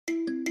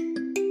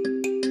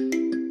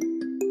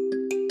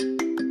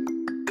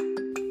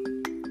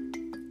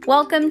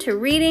Welcome to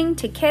Reading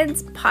to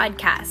Kids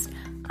podcast.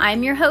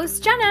 I'm your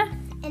host, Jenna.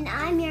 And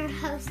I'm your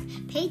host,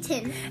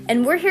 Peyton.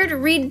 And we're here to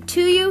read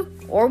to you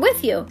or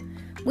with you.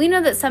 We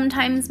know that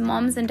sometimes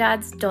moms and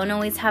dads don't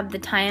always have the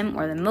time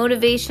or the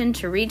motivation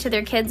to read to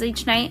their kids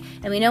each night,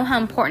 and we know how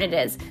important it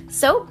is.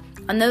 So,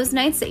 on those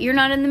nights that you're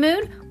not in the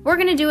mood, we're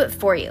going to do it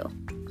for you.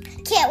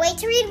 Can't wait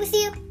to read with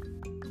you.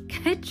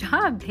 Good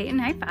job, Peyton.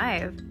 High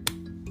five.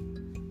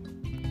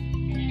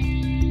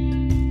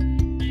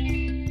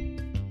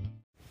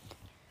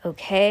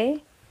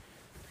 Okay,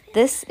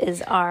 this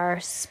is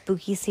our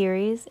spooky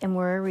series, and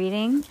we're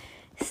reading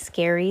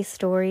Scary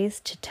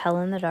Stories to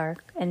Tell in the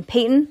Dark. And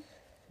Peyton,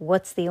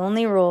 what's the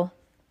only rule?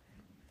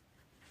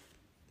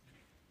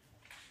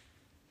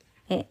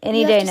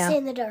 Any day now. You have to stay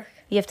in the dark.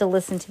 You have to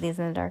listen to these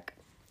in the dark,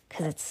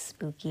 because it's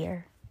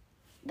spookier.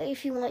 But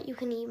if you want, you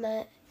can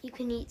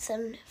eat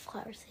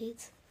sunflower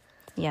seeds.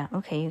 Yeah,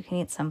 okay, you can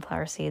eat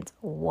sunflower seeds.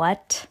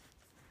 What?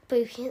 But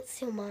you can't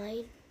steal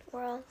mine.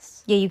 Or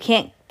else. Yeah, you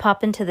can't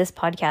pop into this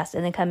podcast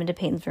and then come into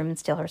Peyton's room and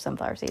steal her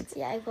sunflower seeds.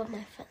 Yeah, I love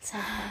my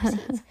sunflower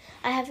seeds.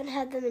 I haven't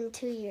had them in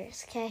 2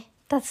 years, okay?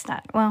 That's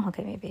not, well,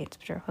 okay, maybe it's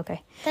true,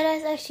 okay. That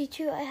is actually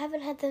true. I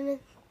haven't had them in...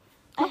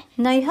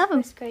 Now you have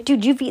them. Grade.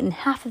 Dude, you've eaten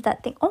half of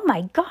that thing. Oh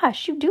my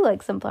gosh, you do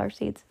like sunflower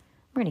seeds.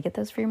 We're going to get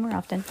those for you more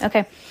often.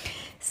 Okay,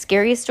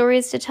 Scariest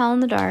Stories to Tell in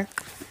the Dark.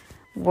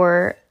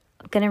 We're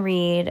going to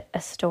read a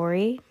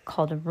story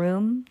called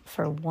Room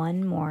for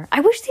One More.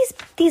 I wish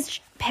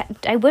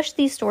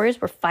these stories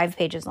were 5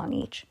 pages long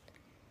each.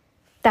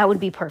 That would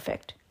be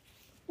perfect.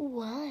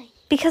 Why?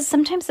 Because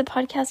sometimes the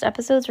podcast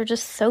episodes are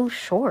just so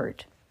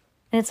short.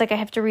 And it's like I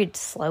have to read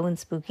slow and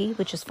spooky,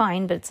 which is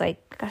fine, but it's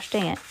like, gosh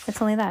dang it,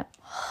 it's only that.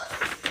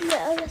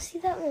 Yeah, I want to see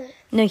that one.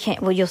 No, you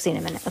can't. Well, you'll see in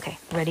a minute. Okay,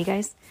 ready,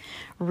 guys?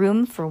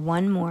 Room for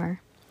One More.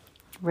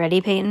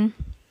 Ready, Peyton?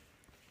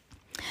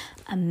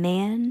 A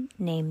man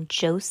named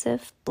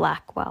Joseph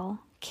Blackwell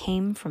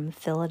came from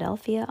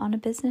Philadelphia on a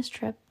business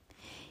trip.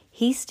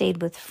 He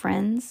stayed with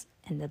friends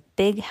in the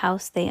big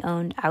house they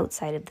owned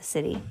outside of the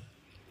city.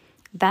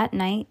 That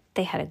night,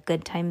 they had a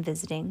good time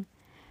visiting.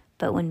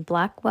 But when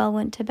Blackwell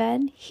went to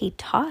bed, he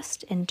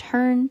tossed and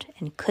turned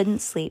and couldn't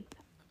sleep.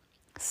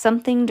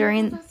 Sometime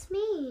during the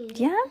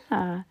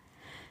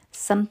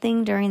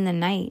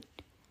night,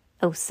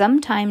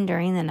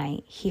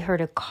 he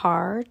heard a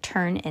car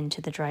turn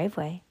into the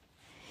driveway.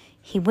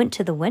 He went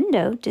to the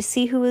window to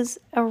see who was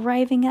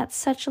arriving at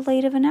such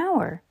late of an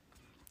hour.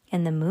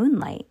 In the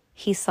moonlight,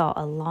 he saw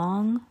a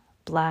long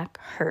black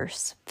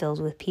hearse filled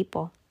with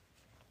people.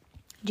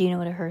 Do you know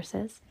what a hearse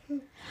is?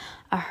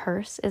 A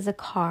hearse is a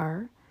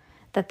car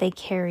that they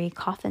carry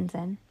coffins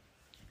in.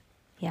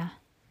 Yeah,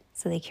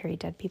 so they carry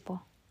dead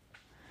people.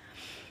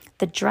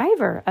 The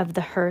driver of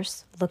the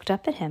hearse looked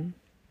up at him.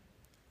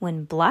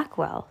 When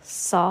Blackwell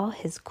saw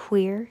his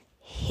queer,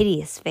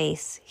 hideous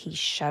face, he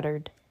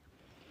shuddered.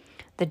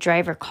 The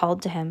driver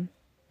called to him,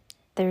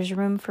 "There's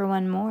room for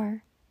one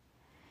more."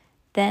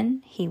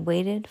 Then he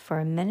waited for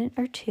a minute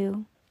or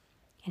two,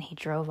 and he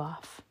drove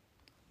off.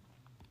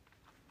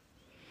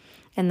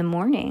 In the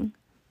morning,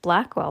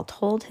 Blackwell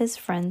told his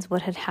friends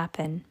what had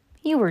happened.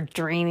 "You were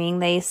dreaming,"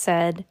 they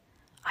said.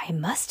 "I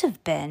must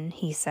have been,"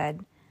 he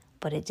said,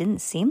 "but it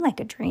didn't seem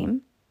like a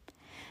dream."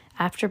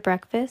 After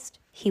breakfast,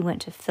 he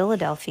went to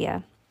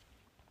Philadelphia.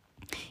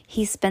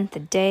 He spent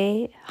the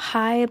day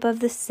high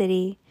above the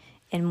city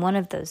in one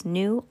of those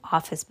new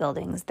office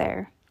buildings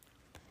there.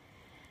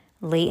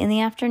 Late in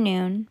the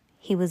afternoon,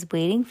 he was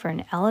waiting for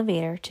an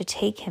elevator to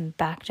take him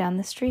back down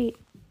the street.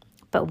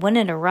 But when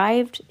it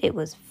arrived, it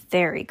was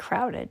very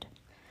crowded.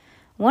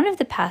 One of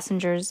the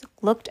passengers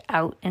looked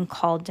out and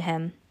called to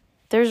him,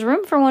 "There's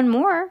room for one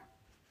more."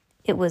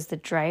 It was the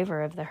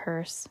driver of the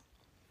hearse.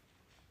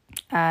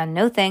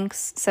 "No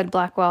thanks," said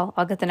Blackwell.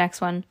 "I'll get the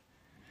next one."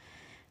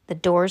 The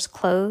doors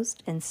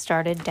closed and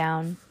started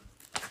down.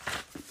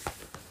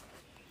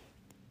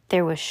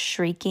 There was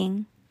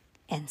shrieking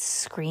and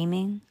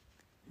screaming,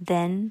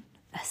 then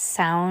a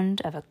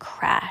sound of a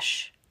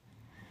crash.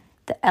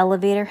 The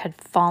elevator had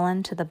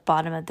fallen to the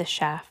bottom of the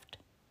shaft.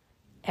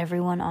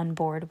 Everyone on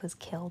board was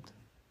killed.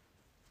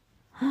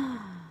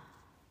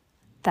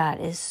 That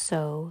is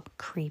so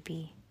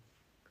creepy.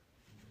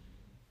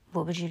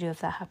 What would you do if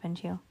that happened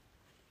to you?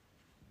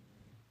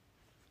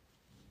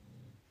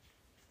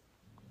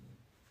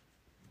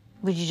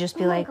 Would you just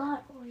be like... Oh my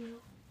God, Oreo.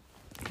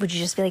 Would you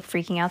just be like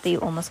freaking out that you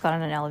almost got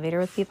on an elevator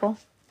with people?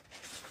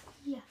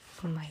 Yeah.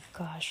 Oh my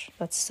gosh,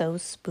 that's so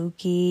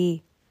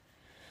spooky.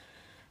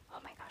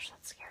 Oh my gosh,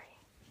 that's scary.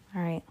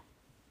 All right.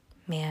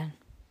 Man,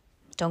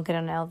 don't get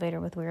on an elevator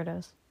with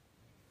weirdos.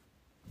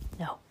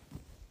 No.